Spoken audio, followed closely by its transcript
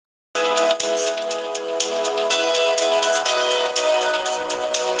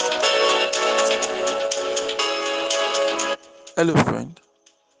Hello, friend.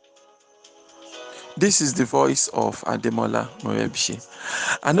 This is the voice of Ademola Morebise.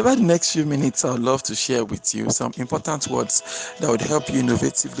 And over the next few minutes, I would love to share with you some important words that would help you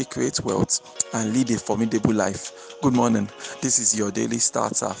innovatively create wealth and lead a formidable life. Good morning. This is your daily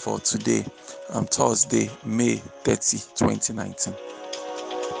starter for today, Thursday, May 30, 2019.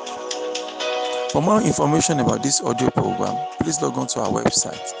 For more information about this audio program, please log on to our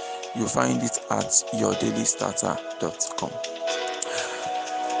website. You'll find it at yourdailystarter.com.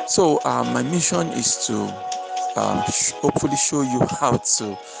 So, my mission is to hopefully show you how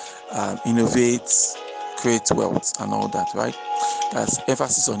to innovate, create wealth, and all that, right? That's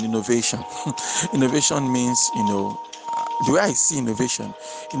emphasis on innovation. Innovation means, the way I see innovation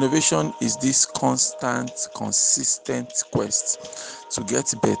is this constant, consistent quest to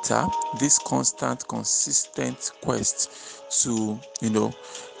get better, this constant, consistent quest to,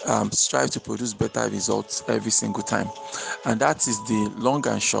 strive to produce better results every single time. And that is the long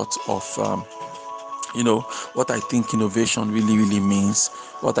and short of what I think innovation really means,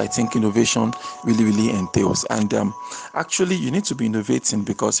 what I think innovation really entails. And actually, you need to be innovating,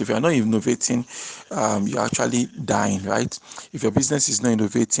 because if you're not innovating, you're actually dying, right? If your business is not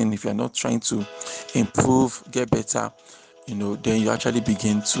innovating, if you're not trying to improve, get better, then you actually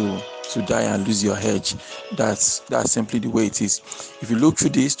begin to die and lose your edge. That's simply the way it is. If you look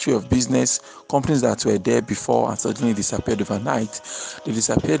through the history of business, companies that were there before and suddenly disappeared overnight, they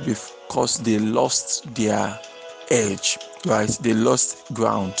disappeared because they lost their edge, right? They lost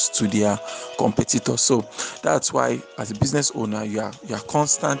ground to their competitors. So that's why, as a business owner, you're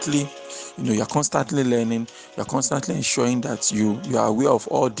constantly, you're constantly learning, you're constantly ensuring that you are aware of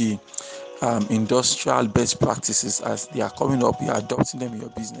all the industrial best practices as they are coming up. You're adopting them in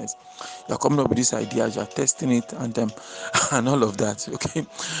your business. You're coming up with these ideas, you're testing it, and and all of that. Okay,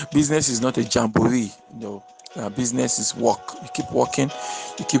 business is not a jamboree. Business is work. You keep working,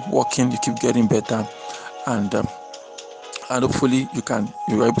 you keep working, you keep getting better, and hopefully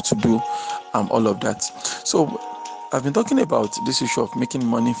you're able to do all of that. So I've been talking about this issue of making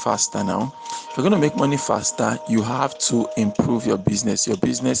money faster. Now, if you're going to make money faster, you have to improve your business. Your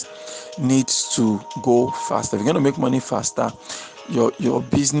business needs to go faster. If you're going to make money faster, your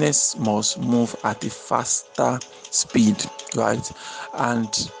business must move at a faster speed, right? And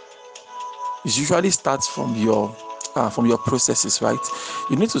it usually starts from your processes, right?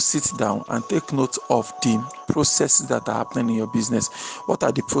 You need to sit down and take note of the processes that are happening in your business. What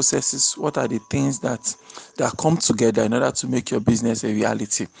are the processes? What are the things that come together in order to make your business a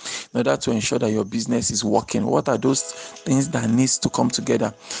reality, in order to ensure that your business is working? What are those things that needs to come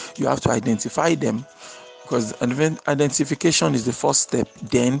together? You have to identify them, because identification is the first step.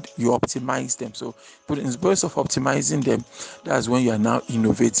 Then you optimize them. So, but in the process of optimizing them, that's when you are now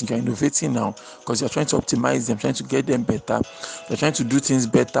innovating. You're innovating now because you're trying to optimize them, trying to get them better. You're trying to do things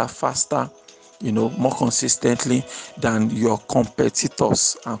better, faster, more consistently than your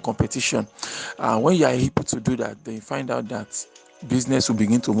competitors and competition. When you are able to do that, then you find out that business will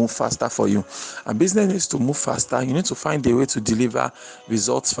begin to move faster for you. And business needs to move faster. You need to find a way to deliver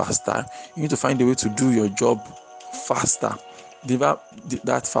results faster. You need to find a way to do your job faster, deliver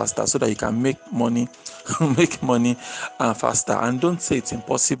that faster, so that you can make money make money faster. And don't say it's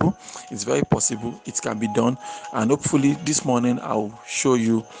impossible. It's very possible. It can be done. And hopefully this morning I'll show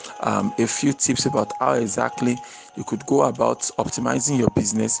you a few tips about how exactly you could go about optimizing your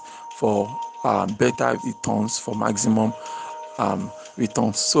business for better returns, for maximum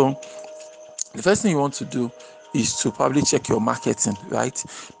returns. So the first thing you want to do is to probably check your marketing, right?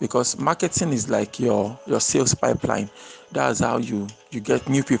 Because marketing is like your sales pipeline. That's how you get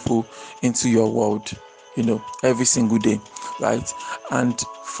new people into your world, every single day, right? And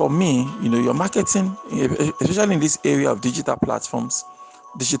for me, your marketing, especially in this area of digital platforms,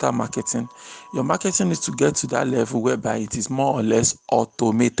 digital marketing, your marketing needs to get to that level whereby it is more or less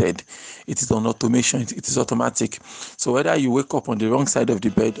automated. It is on automation. It is automatic. So whether you wake up on the wrong side of the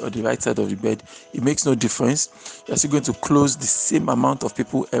bed or the right side of the bed, it makes no difference. You're still going to close the same amount of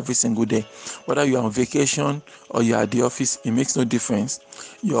people every single day. Whether you're on vacation or you're at the office, it makes no difference.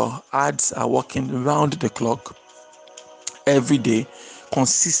 Your ads are working round the clock every day,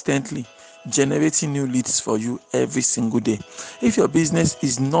 consistently generating new leads for you every single day. If your business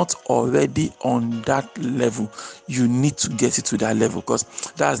is not already on that level, you need to get it to that level, because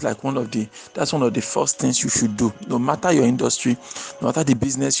that's one of the first things you should do. No matter your industry, no matter the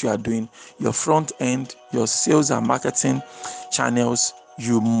business you are doing, your front end, your sales and marketing channels,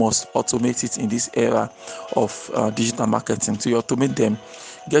 you must automate it in this era of digital marketing. So you automate them,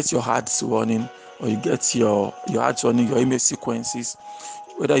 get your ads running, or you get your ads running, your email sequences.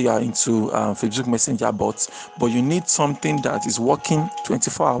 whether you are into Facebook Messenger bots, but you need something that is working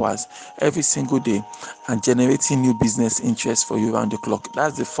 24 hours every single day and generating new business interest for you around the clock.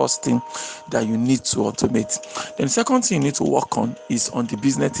 That's the first thing that you need to automate. Then the second thing you need to work on is on the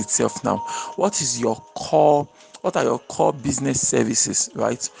business itself now. What are your core business services,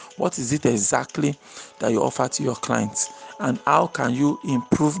 right? What is it exactly that you offer to your clients? And how can you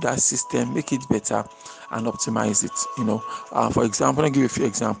improve that system, make it better, and optimize it? For example, I'll give you a few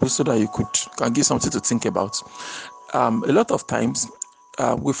examples so that you can give something to think about. A lot of times,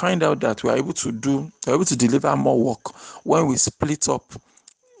 we find out that we're able to deliver more work when we split up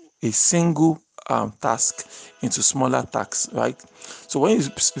a single task into smaller tasks, right? So when you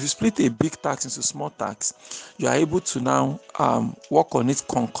split a big task into small tasks, you are able to now work on it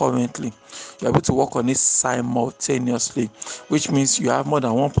concurrently. You're able to work on it simultaneously, which means you have more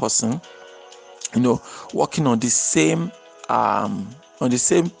than one person, working on the same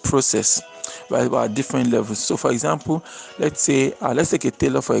process, right, but at different levels. So for example, let's take a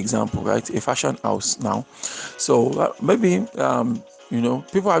tailor, for example, right, a fashion house now. So maybe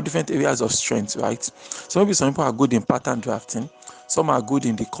people have different areas of strength, right? So maybe some people are good in pattern drafting, some are good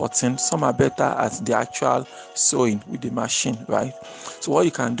in the cutting, some are better at the actual sewing with the machine, right? So what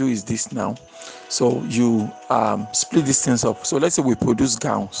you can do is this now. So you split these things up. So let's say we produce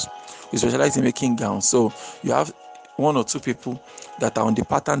gowns. We specialize in making gowns. So you have one or two people that are on the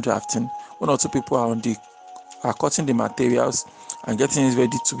pattern drafting, one or two people are cutting the materials and getting it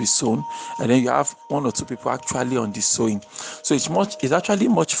ready to be sewn, and then you have one or two people actually on the sewing. So it's actually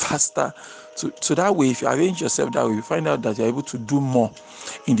much faster. So that way, if you arrange yourself that way, you find out that you're able to do more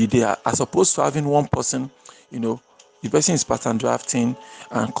in the day, as opposed to having one person, the person is pattern drafting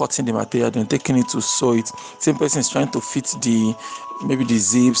and cutting the material, then taking it to sew it. Same person is trying to fit maybe the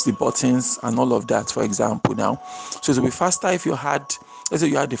zips, the buttons, and all of that, for example, now. So it will be faster if let's say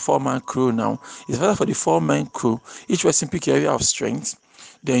you had the 4-man crew now. It's better for the 4-man crew. Each person pick your area of strength.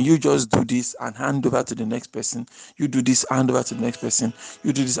 Then you just do this and hand over to the next person. You do this, hand over to the next person.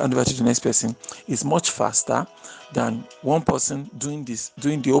 You do this, hand over to the next person. It's much faster than one person doing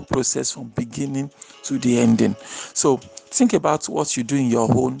the whole process from beginning to the ending. So think about what you do in your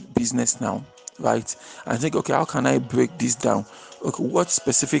own business now, right? And think, okay, how can I break this down? Okay,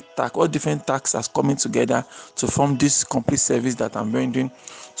 what different tasks are coming together to form this complete service that I'm rendering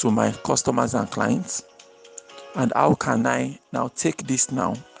to my customers and clients? And how can I now take this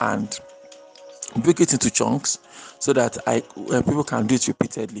now and break it into chunks so that people can do it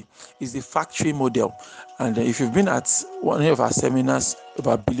repeatedly? It's the factory model. And if you've been at one of our seminars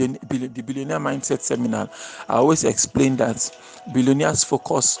about the Billionaire Mindset Seminar, I always explain that billionaires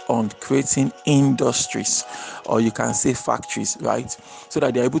focus on creating industries, or you can say factories, right? So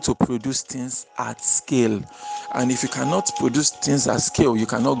that they're able to produce things at scale. And if you cannot produce things at scale, you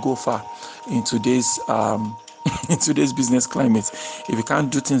cannot go far in today's in today's business climate. If you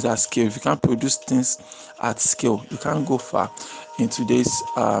can't do things at scale, if you can't produce things at scale, you can't go far in today's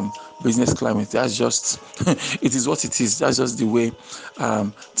business climate. That's just it is what it is. That's just the way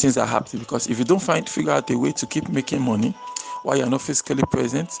things are happening. Because if you don't figure out a way to keep making money while you're not physically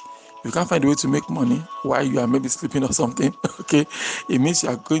present, you can't find a way to make money while you are maybe sleeping or something. Okay, it means you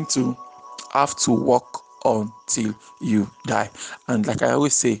are going to have to work until you die. And like I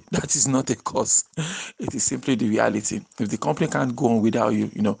always say, that is not a cause. It is simply the reality. If the company can't go on without you,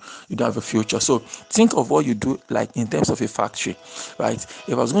 you don't have a future. So think of what you do like in terms of a factory, right?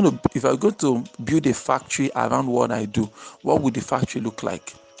 If I was going to build a factory around what I do, what would the factory look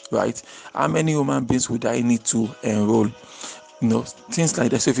like, right? How many human beings would I need to enroll? Things like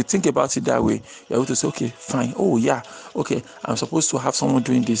that. So if you think about it that way, you're able to say, okay, fine. Oh yeah, okay, I'm supposed to have someone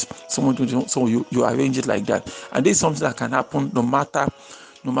doing this, someone doing. So you arrange it like that, and this is something that can happen no matter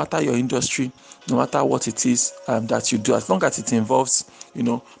your industry, no matter what it is that you do, as long as it involves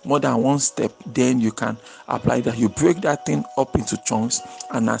more than one step. Then you can apply that. You break that thing up into chunks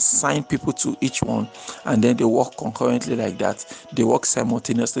and assign people to each one, and then they work concurrently like that. They work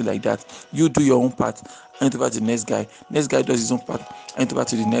simultaneously like that. You do your own part, hand over to the next guy does his own part, hand over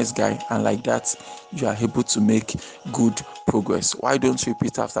to the next guy, and like that you are able to make good progress. Why don't you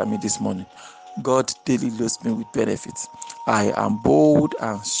repeat after me this morning? God daily loads me with benefits. I am bold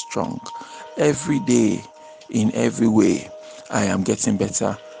and strong. Every day, in every way, I am getting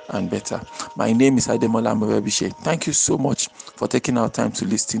better and better. My name is Ademola Morebise. Thank you so much for taking our time to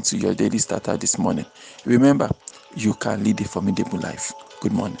listen to your daily starter this morning. Remember, you can lead a formidable life.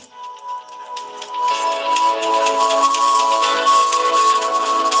 Good morning.